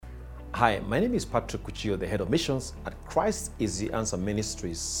Hi, my name is Patrick Kuchio, the head of missions at Christ is the Answer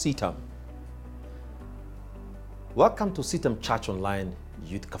Ministries, CITAM. Welcome to CITAM Church Online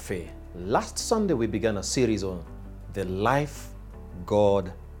Youth Cafe. Last Sunday, we began a series on the life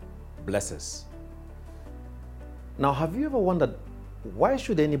God blesses. Now, have you ever wondered, why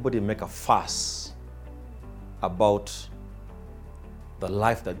should anybody make a fuss about the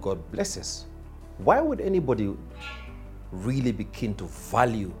life that God blesses? Why would anybody really be keen to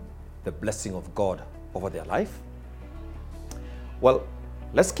value the blessing of God over their life? Well,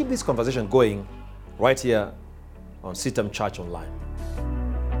 let's keep this conversation going right here on CITAM Church Online.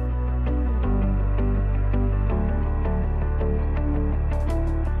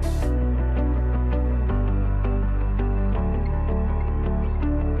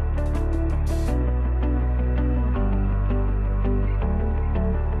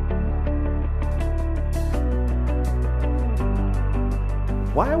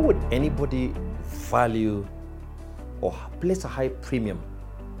 Why would anybody value or place a high premium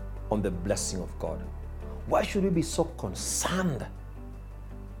on the blessing of God? Why should we be so concerned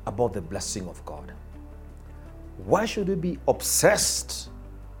about the blessing of God? Why should we be obsessed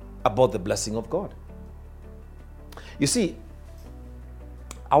about the blessing of God? You see,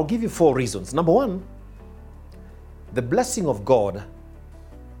 I'll give you 4 reasons. Number 1, the blessing of God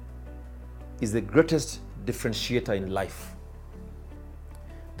is the greatest differentiator in life.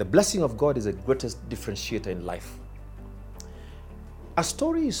 The blessing of God is the greatest differentiator in life. A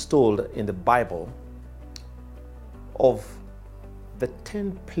story is told in the Bible of the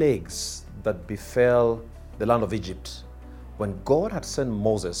 10 plagues that befell the land of Egypt when God had sent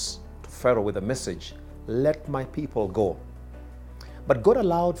Moses to Pharaoh with a message, "Let my people go." But God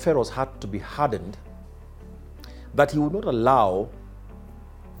allowed Pharaoh's heart to be hardened, that he would not allow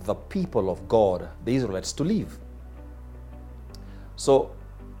the people of God, the Israelites, to leave. So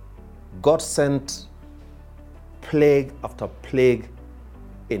God sent plague after plague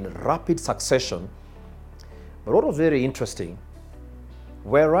in rapid succession. But what was very interesting,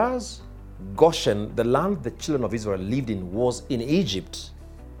 whereas Goshen, the land the children of Israel lived in, was in Egypt,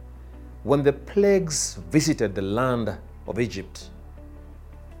 when the plagues visited the land of Egypt,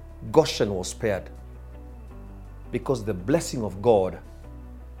 Goshen was spared because the blessing of God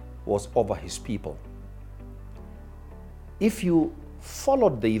was over his people. If you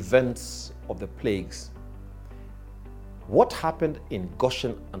followed the events of the plagues, what happened in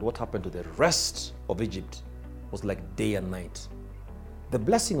Goshen and what happened to the rest of Egypt was like day and night. The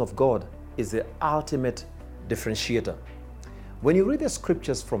blessing of God is the ultimate differentiator. When you read the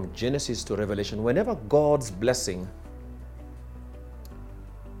scriptures from Genesis to Revelation, whenever God's blessing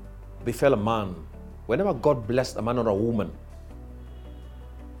befell a man, whenever God blessed a man or a woman,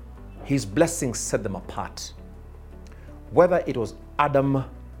 his blessing set them apart. Whether it was Adam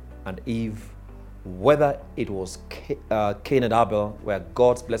and Eve, whether it was Cain and Abel, where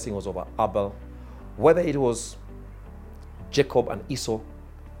God's blessing was over Abel, whether it was Jacob and Esau,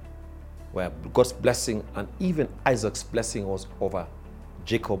 where God's blessing and even Isaac's blessing was over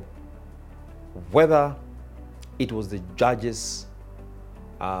Jacob, whether it was the judges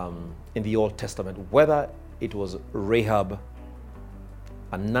in the Old Testament, whether it was Rahab,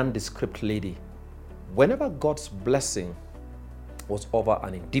 a nondescript lady, whenever God's blessing was over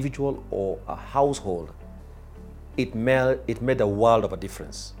an individual or a household, it made a world of a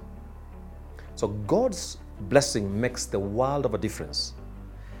difference. So God's blessing makes the world of a difference.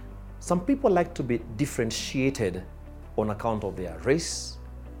 Some people like to be differentiated on account of their race,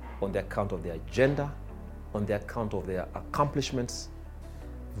 on the account of their gender, on the account of their accomplishments.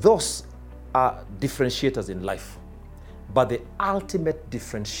 Those are differentiators in life. But the ultimate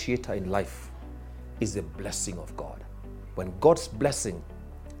differentiator in life is the blessing of God. When God's blessing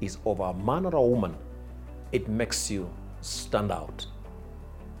is over a man or a woman, it makes you stand out.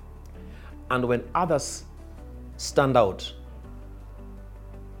 And when others stand out,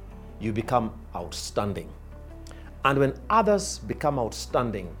 you become outstanding. And when others become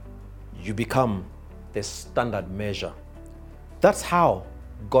outstanding, you become the standard measure. That's how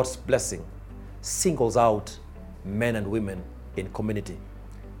God's blessing singles out men and women in community.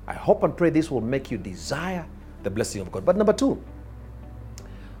 I hope and pray this will make you desire the blessing of God. But number 2,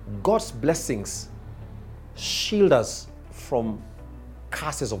 God's blessings shield us from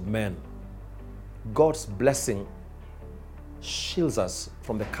curses of men. God's blessing shields us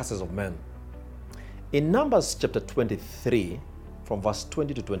from the curses of men. In Numbers chapter 23, from verse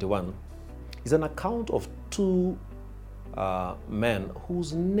 20 to 21, is an account of 2 men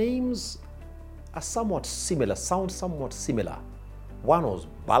whose names are somewhat similar, sound somewhat similar. One was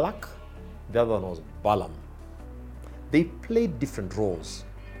Balak, the other one was Balaam. They played different roles.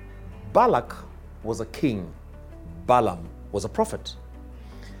 Balak was a king, Balaam was a prophet.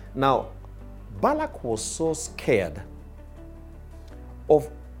 Now, Balak was so scared of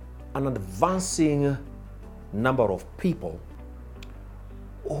an advancing number of people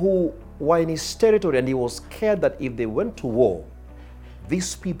who were in his territory, and he was scared that if they went to war,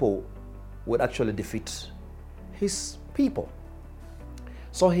 these people would actually defeat his people.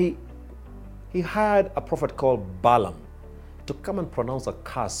 So he hired a prophet called Balaam to come and pronounce a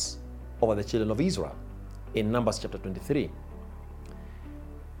curse over the children of Israel in Numbers chapter 23.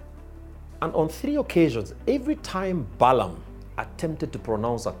 And on 3 occasions, every time Balaam attempted to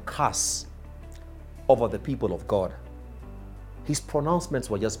pronounce a curse over the people of God, his pronouncements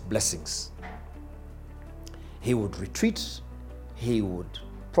were just blessings. He would retreat, he would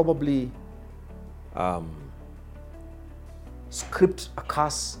probably script a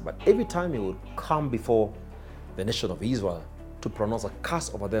curse, but every time he would come before the nation of Israel to pronounce a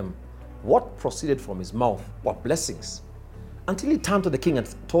curse over them, what proceeded from his mouth were blessings. Until he turned to the king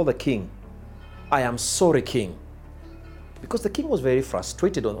and told the king, "I am sorry, king." Because the king was very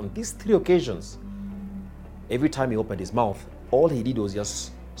frustrated on these 3 occasions. Every time he opened his mouth, all he did was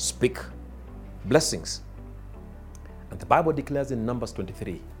just speak blessings. And the Bible declares in Numbers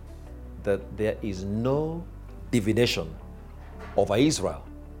 23 that there is no divination over Israel.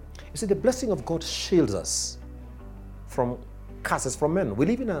 You see, the blessing of God shields us from curses from men. We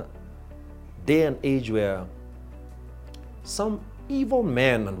live in a day and age where some evil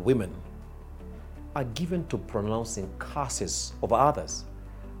men and women are given to pronouncing curses over others.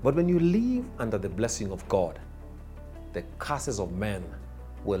 But when you live under the blessing of God, the curses of men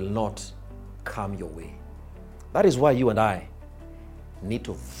will not come your way. That is why you and I need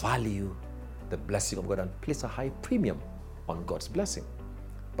to value the blessing of God and place a high premium on God's blessing.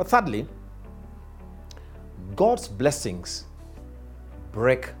 But thirdly, God's blessings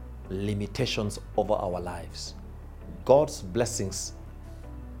break limitations over our lives. God's blessings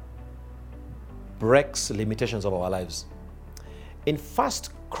breaks limitations of our lives. In 1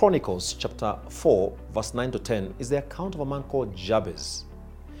 Chronicles chapter 4, verse 9 to 10 is the account of a man called Jabez.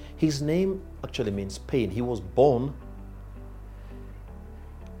 His name actually means pain. He was born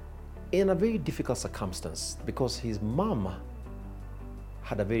in a very difficult circumstance because his mom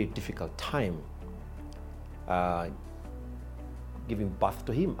had a very difficult time giving birth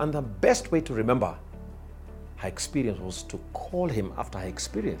to him. And the best way to remember her experience was to call him after her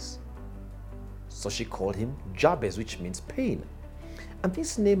experience. So she called him Jabez, which means pain. And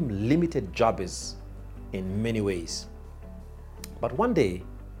this name limited Jabez in many ways. But one day,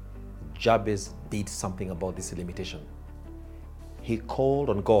 Jabez did something about this limitation. He called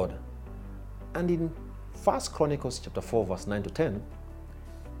on God. And in 1 Chronicles chapter 4, verse 9 to 10,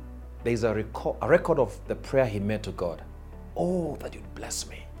 there is a record of the prayer he made to God. "Oh, that you'd bless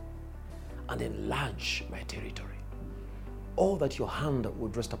me and enlarge my territory. Oh, that your hand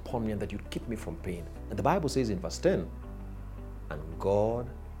would rest upon me and that you'd keep me from pain." And the Bible says in verse 10, and God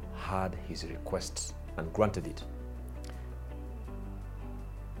heard his request and granted it.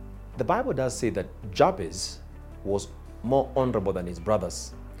 The Bible does say that Jabez was more honorable than his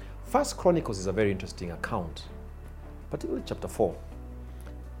brothers. 1 Chronicles is a very interesting account, particularly chapter 4.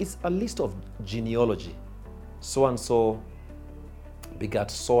 It's a list of genealogy. So-and-so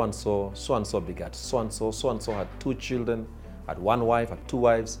begat so-and-so, so-and-so begat so-and-so, so-and-so had 2 children, had 1 wife, had 2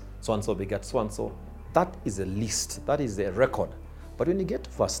 wives, so-and-so begat so-and-so. That is a list, that is a record. But when you get to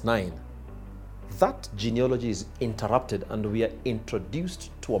verse 9, that genealogy is interrupted and we are introduced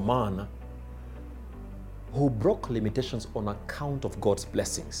to a man who broke limitations on account of God's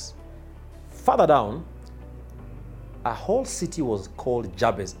blessings. Further down, a whole city was called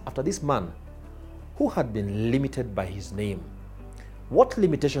Jabez after this man who had been limited by his name. What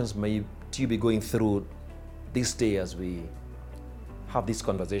limitations may you be going through this day as we have this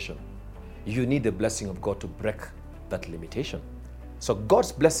conversation? You need the blessing of God to break that limitation. So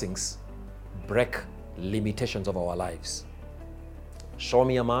God's blessings break limitations of our lives. Show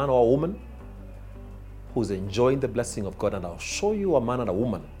me a man or a woman who's enjoying the blessing of God, and I'll show you a man and a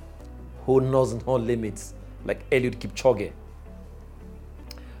woman who knows no limits, like Eliud Kipchoge.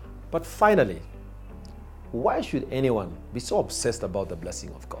 But finally, why should anyone be so obsessed about the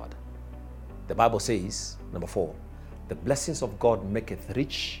blessing of God? The Bible says, number 4, the blessings of God maketh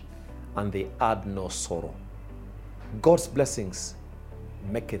rich, and they add no sorrow. God's blessings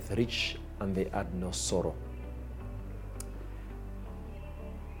maketh rich, and they add no sorrow.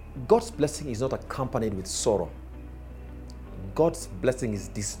 God's blessing is not accompanied with sorrow. God's blessing is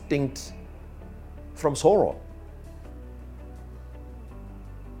distinct from sorrow.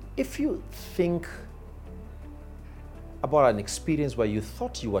 If you think about an experience where you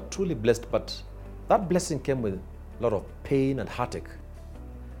thought you were truly blessed, but that blessing came with a lot of pain and heartache?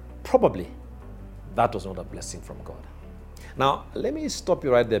 Probably that was not a blessing from God. Now, let me stop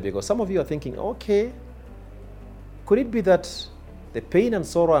you right there, because some of you are thinking, okay, could it be that the pain and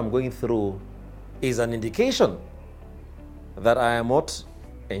sorrow I'm going through is an indication that I am not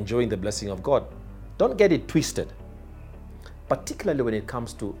enjoying the blessing of God? Don't get it twisted, particularly when it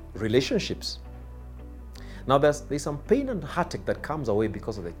comes to relationships. Now, there's some pain and heartache that comes away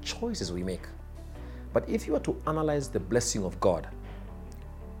because of the choices we make. But if you were to analyze the blessing of God,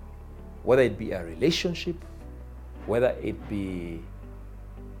 whether it be a relationship, whether it be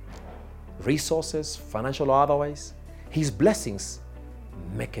resources, financial or otherwise, His blessings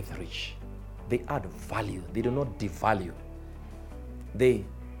maketh rich. They add value. They do not devalue. They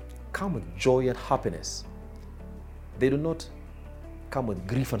come with joy and happiness. They do not come with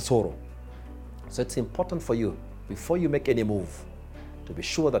grief and sorrow. So it's important for you, before you make any move, to be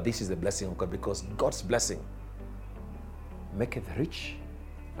sure that this is the blessing of God, because God's blessing maketh rich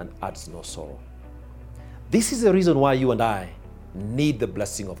and adds no sorrow. This is the reason why you and I need the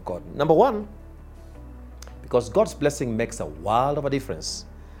blessing of God. Number one, because God's blessing makes a world of a difference.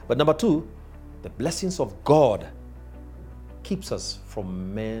 But number two, the blessings of God keeps us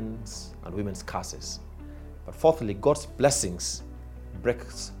from men's and women's curses. But fourthly, God's blessings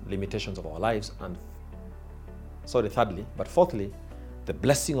breaks limitations of our lives. And thirdly, but fourthly, the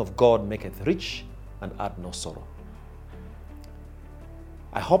blessing of God maketh rich and add no sorrow.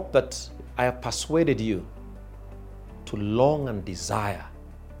 I hope that I have persuaded you to long and desire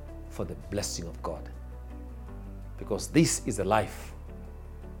for the blessing of God, because this is the life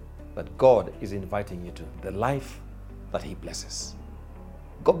that God is inviting you to, the life that He blesses.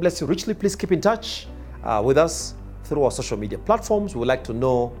 God bless you richly. Please keep in touch with us through our social media platforms. We would like to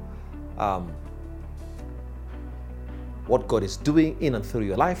know what God is doing in and through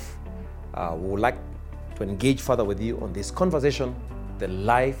your life. We would like to engage further with you on this conversation, the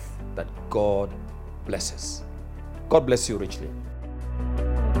life that God blesses. God bless you richly.